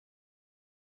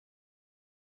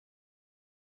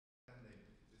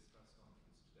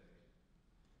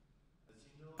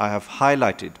I have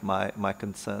highlighted my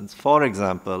concerns. For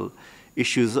example,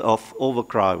 issues of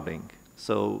overcrowding.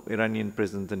 So Iranian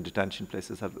prisons and detention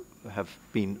places have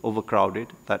been overcrowded.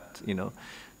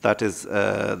 That is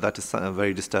a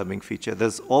very disturbing feature.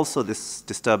 There's also this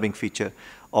disturbing feature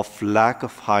of lack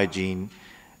of hygiene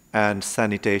and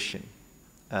sanitation.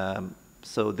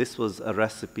 So this was a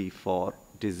recipe for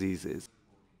diseases.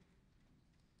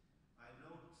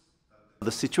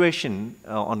 The situation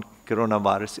on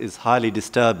coronavirus is highly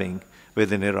disturbing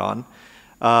within Iran.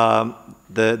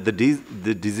 The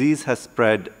disease has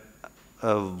spread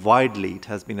widely. It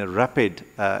has been a rapid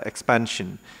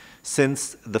expansion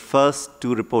since the first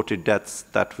two reported deaths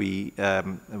that the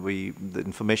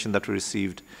information that we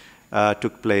received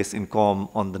took place in Qom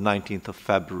on the 19th of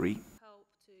February.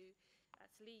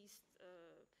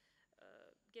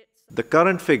 The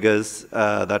current figures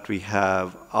that we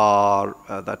have are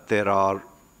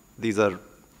these are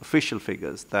official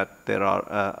figures, that there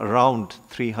are around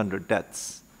 300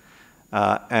 deaths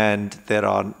and there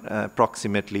are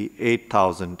approximately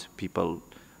 8,000 people,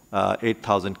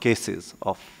 8,000 cases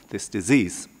of this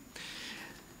disease.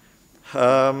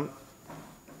 In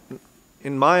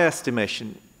my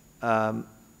estimation, the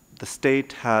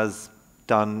state has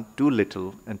done too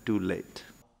little and too late.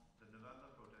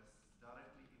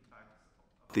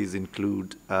 These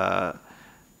include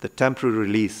the temporary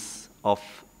release of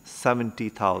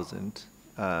 70,000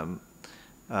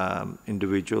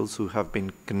 individuals who have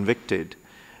been convicted,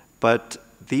 but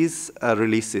these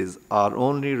releases are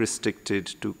only restricted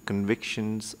to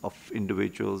convictions of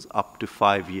individuals up to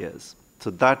 5 years. So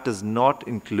that does not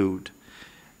include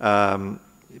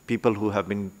people who have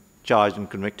been charged and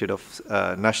convicted of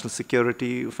national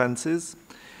security offenses,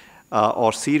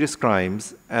 or serious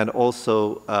crimes, and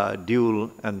also dual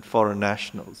and foreign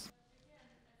nationals.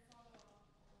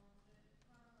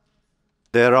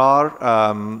 There are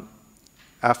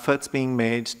efforts being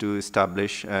made to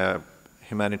establish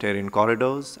humanitarian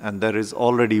corridors, and there is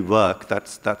already work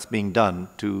that's being done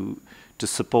to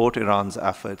support Iran's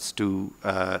efforts to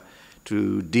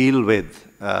deal with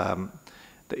the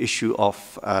issue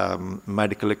of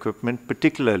medical equipment,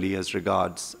 particularly as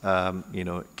regards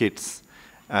kits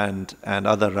and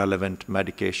other relevant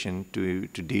medication to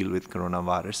deal with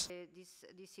coronavirus.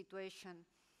 This situation,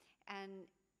 and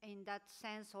in that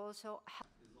sense also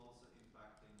is also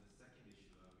impacting the second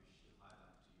issue I wish to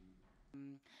highlight to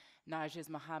you. Narges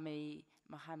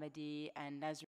Mohammadi and Nazr